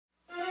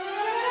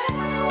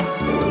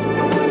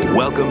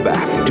Welcome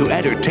back to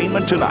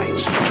Entertainment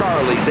Tonight's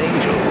Charlie's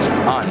Angels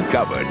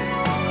Uncovered.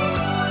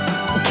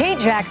 Kate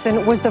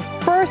Jackson was the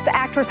first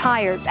actress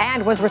hired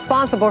and was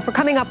responsible for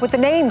coming up with the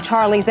name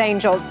Charlie's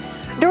Angels.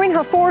 During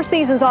her 4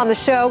 seasons on the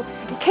show,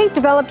 Kate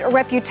developed a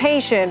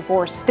reputation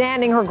for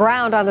standing her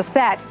ground on the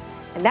set.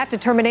 And that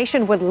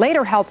determination would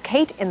later help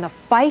Kate in the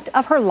fight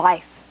of her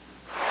life.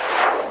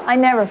 I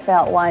never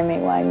felt, why me,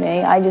 why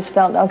me? I just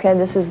felt, okay,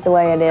 this is the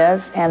way it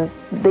is, and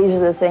these are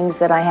the things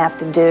that I have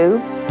to do.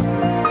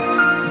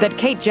 That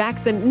Kate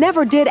Jackson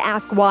never did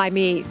ask why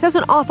me says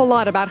an awful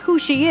lot about who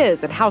she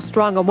is and how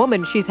strong a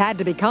woman she's had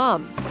to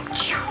become.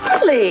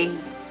 Charlie,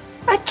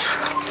 a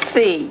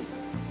trophy,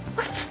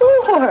 a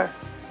floor.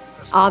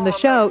 On the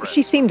show,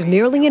 she seemed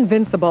nearly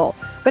invincible.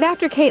 But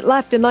after Kate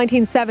left in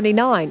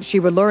 1979,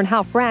 she would learn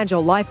how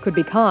fragile life could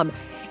become.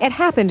 It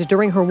happened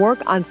during her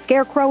work on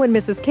Scarecrow and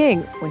Mrs.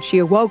 King, when she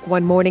awoke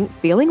one morning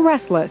feeling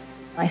restless.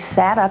 I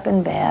sat up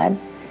in bed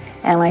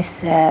and I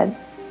said,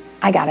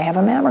 I gotta have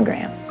a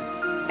mammogram.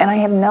 And I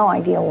have no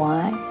idea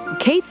why.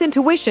 Kate's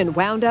intuition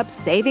wound up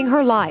saving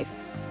her life.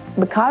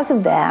 Because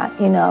of that,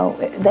 you know,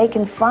 they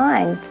can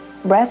find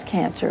breast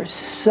cancer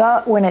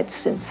so when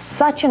it's in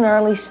such an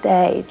early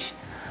stage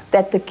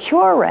that the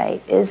cure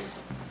rate is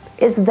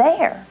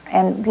there.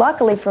 And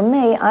luckily for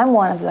me, I'm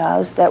one of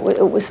those that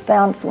it was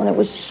found when it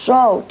was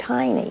so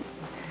tiny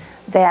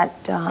that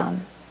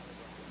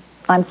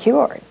I'm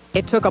cured.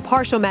 It took a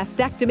partial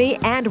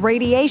mastectomy and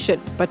radiation,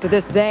 but to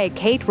this day,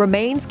 Kate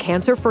remains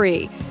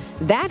cancer-free.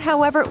 That,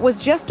 however, was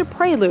just a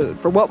prelude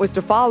for what was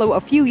to follow a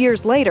few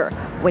years later,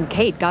 when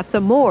Kate got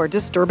some more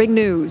disturbing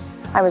news.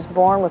 I was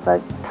born with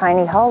a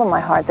tiny hole in my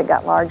heart that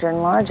got larger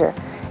and larger,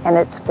 and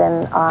it's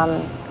been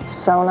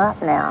sewn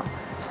up now.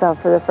 So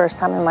for the first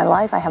time in my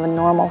life, I have a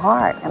normal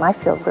heart, and I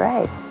feel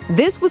great.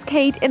 This was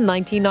Kate in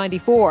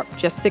 1994,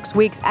 just 6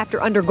 weeks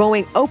after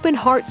undergoing open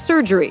heart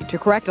surgery to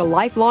correct a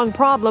lifelong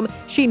problem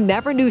she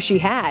never knew she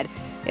had.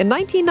 In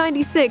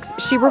 1996,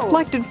 she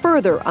reflected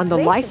further on the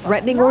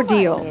life-threatening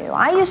ordeal.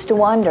 I used to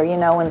wonder, you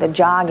know, when the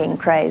jogging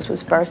craze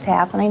was first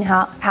happening,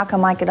 how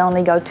come I could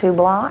only go 2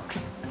 blocks?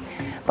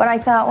 But I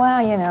thought,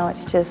 well, you know,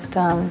 it's just,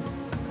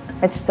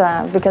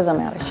 because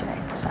I'm out of shape.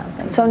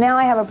 So now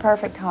I have a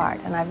perfect heart,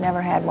 and I've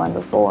never had one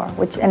before,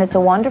 and it's a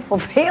wonderful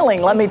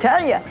feeling, let me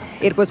tell you.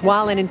 It was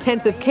while in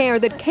intensive care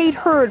that Kate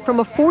heard from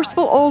a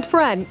forceful old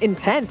friend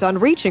intent on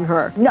reaching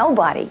her.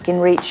 Nobody can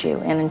reach you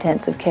in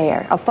intensive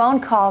care. A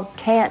phone call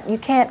you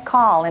can't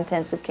call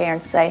intensive care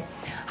and say,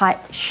 hi,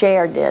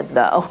 Cher did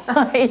though.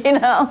 You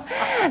know,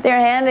 they're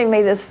handing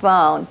me this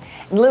phone.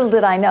 And little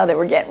did I know they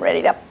were getting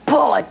ready to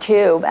pull a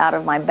tube out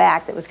of my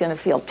back that was going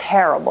to feel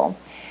terrible.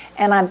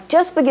 And I'm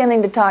just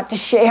beginning to talk to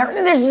Cher,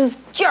 and there's this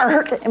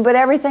jerk, but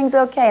everything's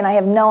okay, and I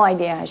have no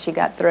idea how she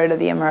got through to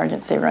the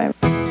emergency room.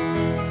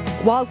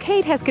 While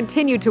Kate has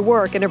continued to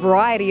work in a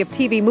variety of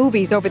TV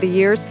movies over the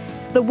years,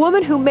 the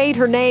woman who made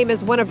her name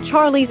as one of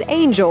Charlie's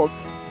Angels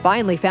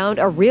finally found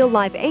a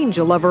real-life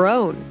angel of her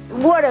own.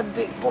 What a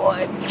big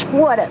boy.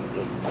 What a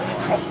big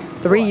boy.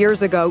 3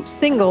 years ago,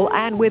 single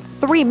and with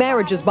 3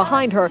 marriages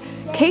behind her,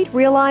 Kate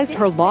realized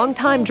her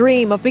longtime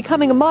dream of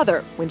becoming a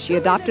mother when she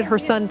adopted her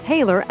son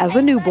Taylor as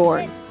a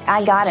newborn.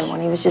 I got him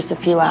when he was just a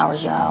few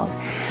hours old.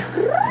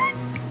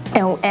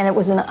 And it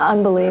was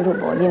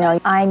unbelievable, you know.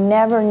 I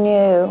never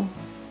knew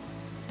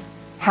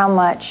how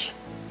much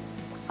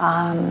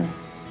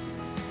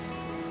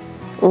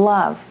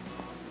love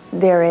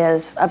there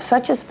is of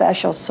such a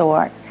special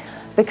sort,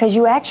 because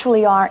you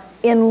actually are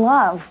in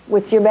love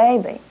with your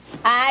baby.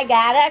 I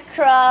got a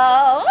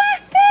crow.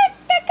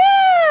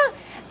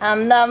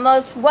 I'm the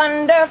most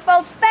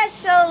wonderful,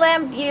 special,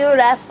 and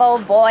beautiful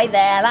boy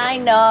that I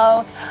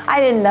know. I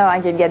didn't know I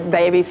could get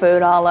baby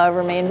food all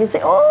over me and just say,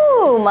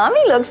 oh,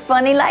 Mommy looks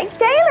funny like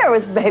Taylor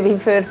with baby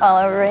food all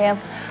over him.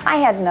 I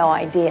had no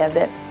idea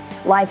that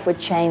life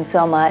would change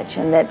so much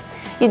and that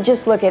you'd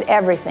just look at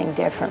everything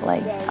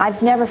differently.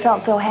 I've never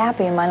felt so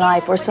happy in my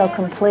life or so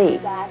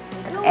complete.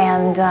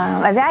 And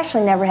I've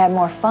actually never had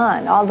more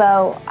fun,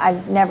 although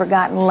I've never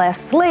gotten less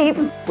sleep.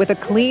 With a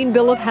clean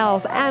bill of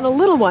health and a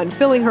little one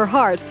filling her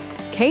heart,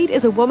 Kate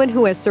is a woman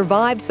who has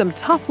survived some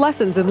tough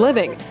lessons in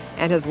living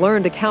and has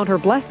learned to count her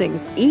blessings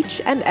each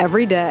and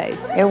every day.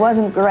 It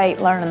wasn't great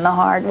learning the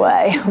hard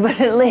way, but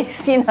at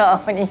least, you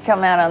know, when you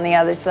come out on the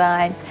other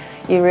side,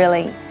 you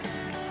really,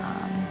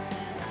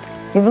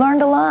 you've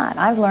learned a lot.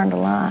 I've learned a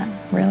lot,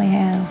 really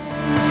have.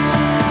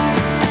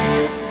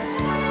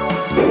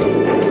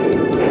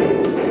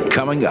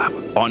 Coming up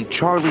on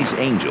Charlie's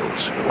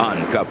Angels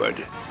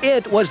Uncovered.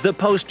 It was the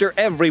poster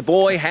every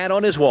boy had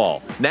on his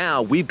wall.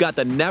 Now we've got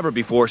the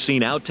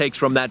never-before-seen outtakes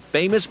from that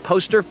famous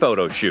poster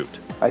photo shoot.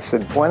 I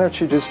said, why don't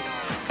you just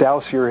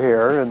douse your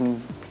hair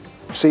and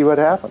see what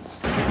happens?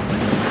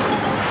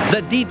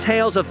 The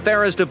details of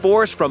Farrah's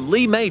divorce from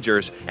Lee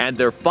Majors and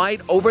their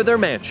fight over their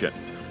mansion.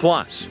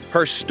 Plus,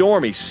 her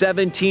stormy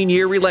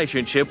 17-year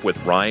relationship with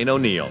Ryan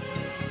O'Neal.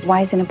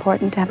 Why is it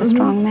important to have a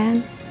strong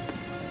man?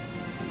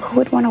 Who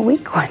would want a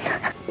weak one?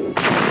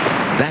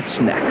 That's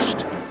next.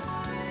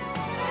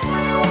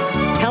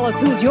 Tell us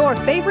who's your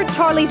favorite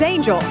Charlie's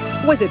Angel.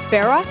 Was it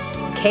Farrah,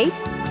 Kate,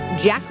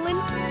 Jacqueline,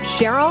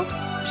 Cheryl,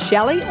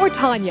 Shelley, or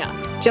Tanya?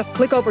 Just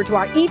click over to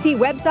our ET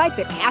website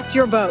to cast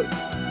your vote.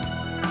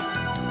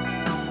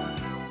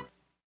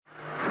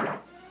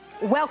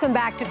 Welcome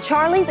back to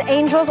Charlie's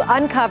Angels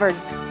Uncovered.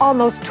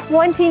 Almost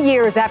 20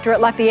 years after it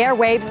left the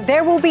airwaves,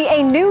 there will be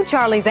a new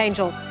Charlie's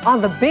Angels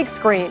on the big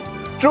screen.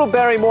 Drew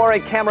Barrymore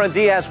and Cameron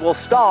Diaz will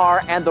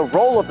star, and the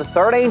role of the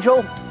third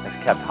angel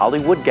has kept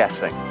Hollywood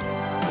guessing.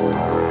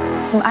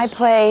 I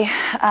play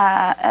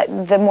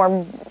the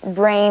more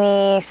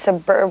brainy,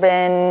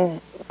 suburban,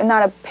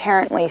 not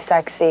apparently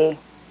sexy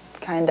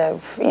kind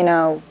of, you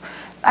know,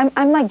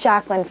 I'm like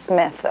Jacqueline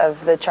Smith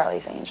of the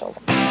Charlie's Angels.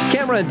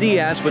 Cameron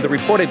Diaz, with a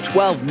reported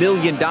 $12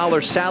 million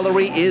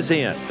salary, is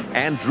in,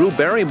 and Drew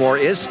Barrymore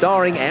is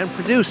starring and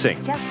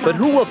producing. But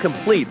who will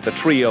complete the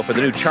trio for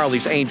the new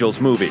Charlie's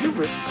Angels movie?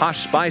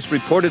 Posh Spice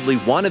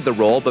reportedly wanted the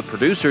role, but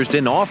producers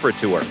didn't offer it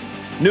to her.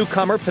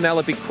 Newcomer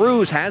Penelope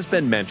Cruz has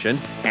been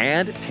mentioned,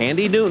 and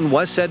Thandie Newton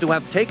was said to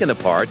have taken the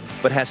part,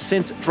 but has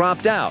since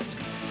dropped out.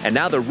 And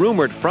now the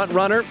rumored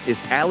frontrunner is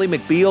Ally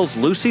McBeal's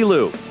Lucy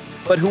Liu.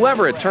 But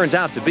whoever it turns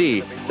out to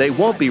be, they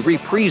won't be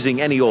reprising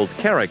any old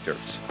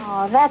characters.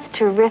 Oh, that's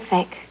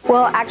terrific.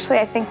 Well, actually,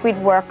 I think we'd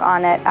work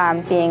on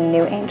it being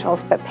new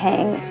angels, but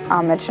paying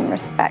homage and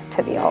respect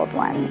to the old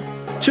ones.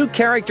 Two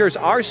characters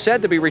are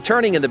said to be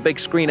returning in the big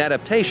screen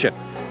adaptation.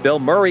 Bill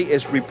Murray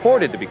is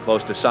reported to be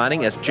close to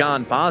signing as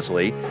John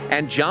Bosley,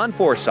 and John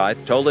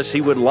Forsythe told us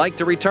he would like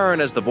to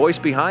return as the voice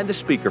behind the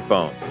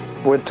speakerphone.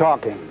 We're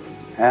talking,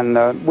 and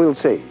we'll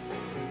see.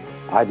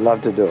 I'd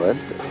love to do it.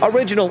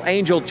 Original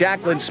angel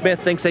Jacqueline Smith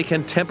thinks a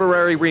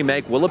contemporary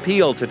remake will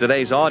appeal to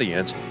today's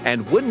audience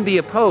and wouldn't be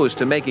opposed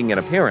to making an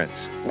appearance.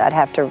 I'd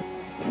have to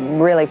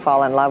really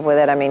fall in love with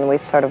it. I mean,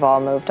 we've sort of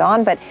all moved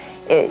on, but,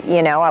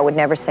 you know, I would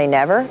never say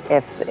never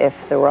if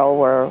the role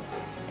were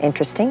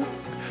interesting.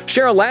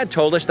 Cheryl Ladd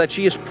told us that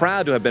she is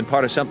proud to have been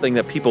part of something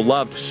that people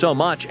loved so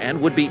much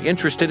and would be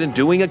interested in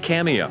doing a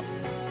cameo.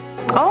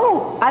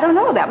 Oh, I don't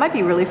know. That might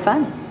be really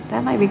fun.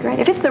 That might be great.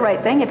 If it's the right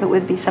thing, if it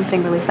would be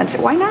something really fun,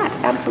 why not?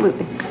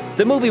 Absolutely.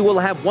 The movie will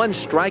have one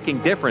striking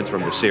difference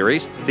from the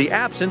series, the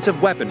absence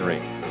of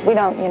weaponry. We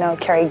don't, you know,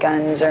 carry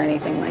guns or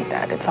anything like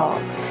that. It's all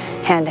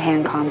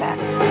hand-to-hand combat.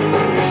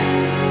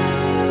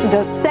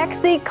 The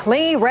sexy,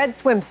 clingy red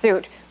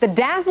swimsuit, the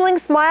dazzling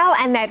smile,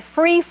 and that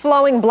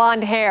free-flowing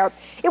blonde hair.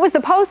 It was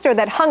the poster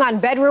that hung on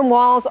bedroom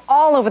walls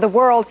all over the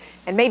world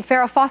and made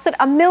Farrah Fawcett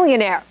a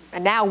millionaire.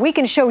 And now we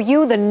can show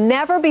you the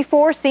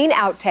never-before-seen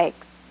outtakes.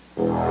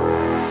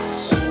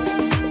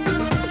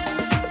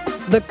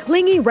 The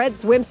clingy red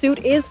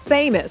swimsuit is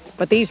famous,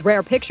 but these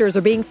rare pictures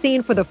are being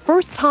seen for the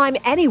first time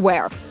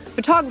anywhere.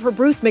 Photographer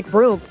Bruce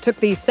McBroom took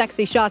these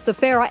sexy shots of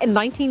Farrah in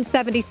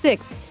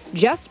 1976,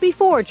 just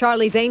before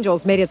Charlie's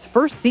Angels made its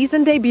first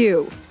season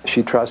debut.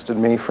 She trusted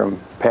me from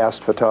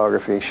past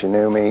photography. She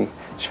knew me.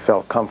 She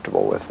felt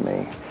comfortable with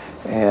me.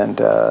 And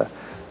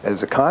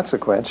as a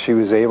consequence, she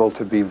was able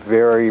to be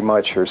very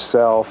much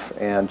herself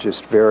and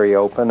just very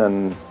open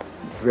and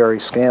very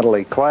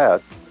scantily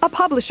clad. A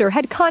publisher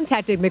had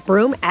contacted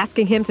McBroom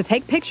asking him to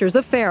take pictures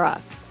of Farrah.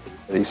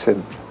 He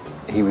said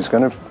he was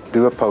going to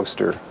do a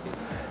poster,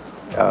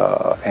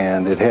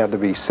 and it had to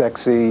be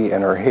sexy,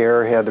 and her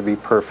hair had to be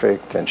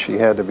perfect, and she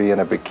had to be in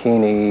a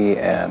bikini,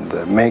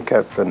 and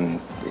makeup, and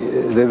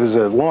there was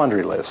a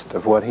laundry list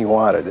of what he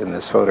wanted in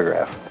this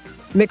photograph.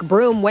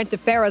 McBroom went to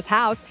Farrah's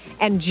house,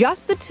 and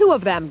just the two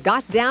of them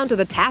got down to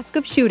the task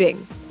of shooting.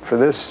 For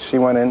this, she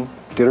went in,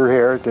 did her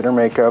hair, did her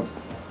makeup,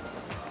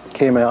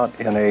 came out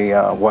in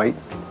a white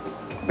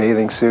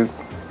bathing suit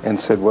and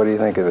said, "What do you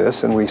think of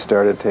this?" And we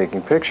started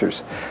taking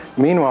pictures.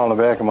 Meanwhile, in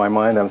the back of my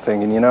mind, I'm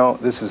thinking, you know,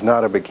 this is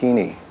not a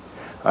bikini.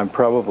 I'm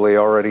probably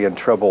already in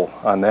trouble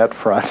on that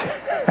front.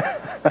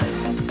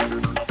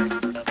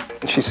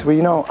 She said, "Well,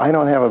 you know, I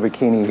don't have a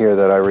bikini here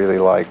that I really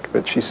like."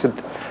 But she said,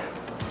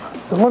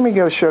 "Let me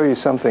go show you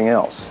something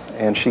else."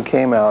 And she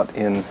came out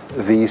in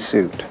the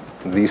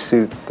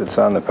suit that's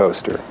on the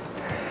poster.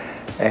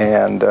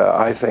 And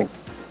I think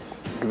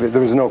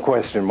there was no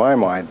question in my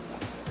mind,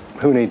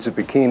 who needs a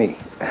bikini?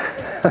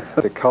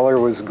 The color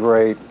was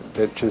great.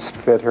 It just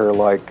fit her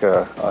like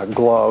a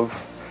glove.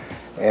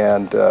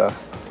 And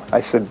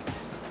I said,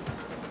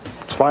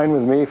 "It's fine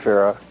with me,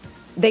 Farrah."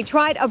 They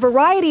tried a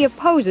variety of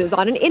poses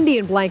on an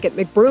Indian blanket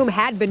McBroom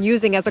had been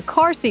using as a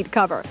car seat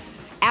cover.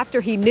 After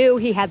he knew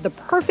he had the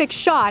perfect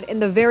shot in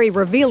the very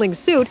revealing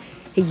suit,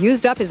 he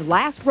used up his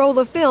last roll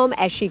of film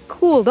as she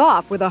cooled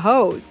off with a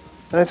hose.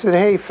 And I said,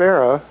 "Hey,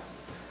 Farrah,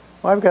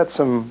 well, I've got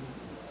some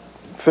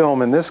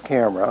film in this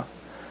camera.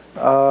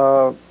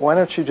 Why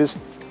don't you just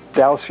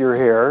douse your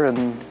hair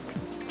and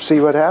see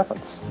what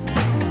happens?"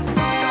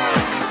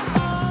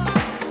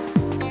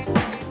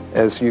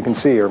 As you can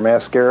see, her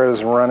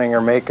mascara's running,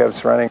 her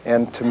makeup's running,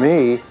 and to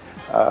me,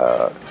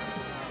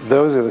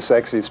 those are the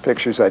sexiest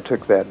pictures I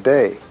took that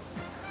day.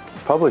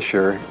 The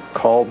publisher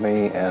called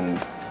me and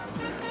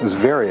was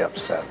very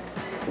upset.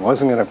 He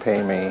wasn't going to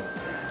pay me.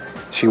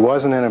 She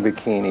wasn't in a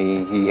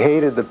bikini. He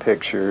hated the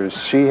pictures.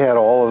 She had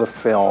all of the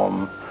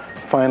film.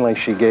 finally,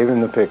 she gave him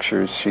the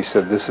pictures. She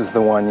said, this is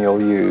the one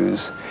you'll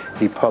use.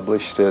 He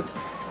published it.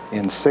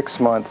 In 6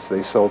 months,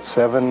 they sold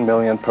 7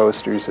 million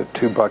posters at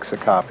 $2 a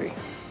copy.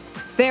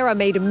 Farrah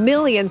made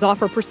millions off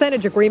her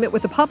percentage agreement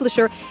with the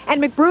publisher,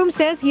 and McBroom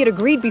says he had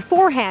agreed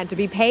beforehand to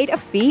be paid a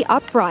fee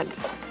up front.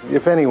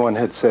 If anyone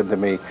had said to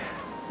me,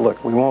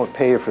 look, we won't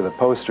pay you for the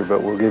poster,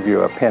 but we'll give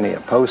you a penny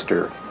a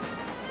poster,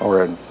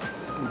 or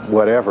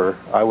whatever,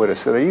 I would have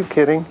said, are you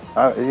kidding?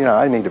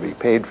 I need to be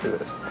paid for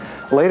this.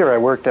 Later, I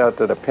worked out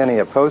that a penny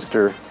a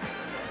poster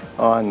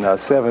on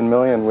 7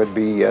 million would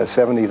be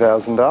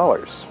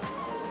 $70,000.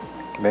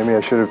 Maybe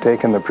I should have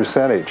taken the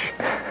percentage.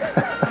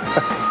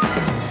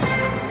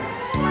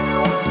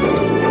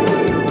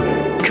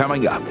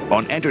 Coming up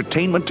on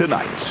Entertainment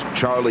Tonight's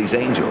Charlie's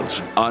Angels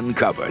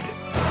Uncovered.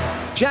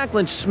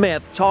 Jaclyn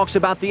Smith talks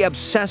about the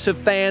obsessive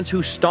fans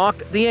who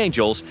stalked the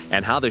Angels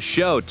and how the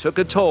show took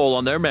a toll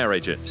on their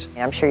marriages.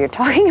 I'm sure you're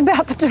talking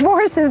about the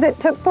divorces that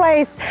took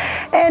place.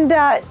 And,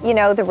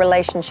 the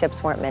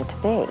relationships weren't meant to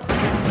be.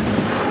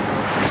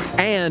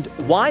 And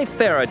why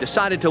Farrah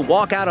decided to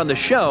walk out on the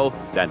show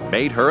that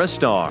made her a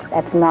star.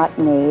 That's not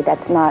me.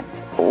 That's not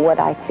what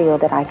I feel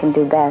that I can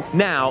do best.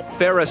 Now,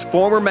 Farrah's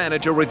former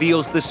manager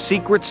reveals the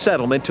secret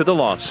settlement to the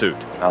lawsuit.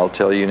 I'll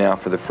tell you now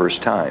for the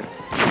first time.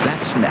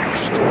 That's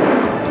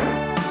next.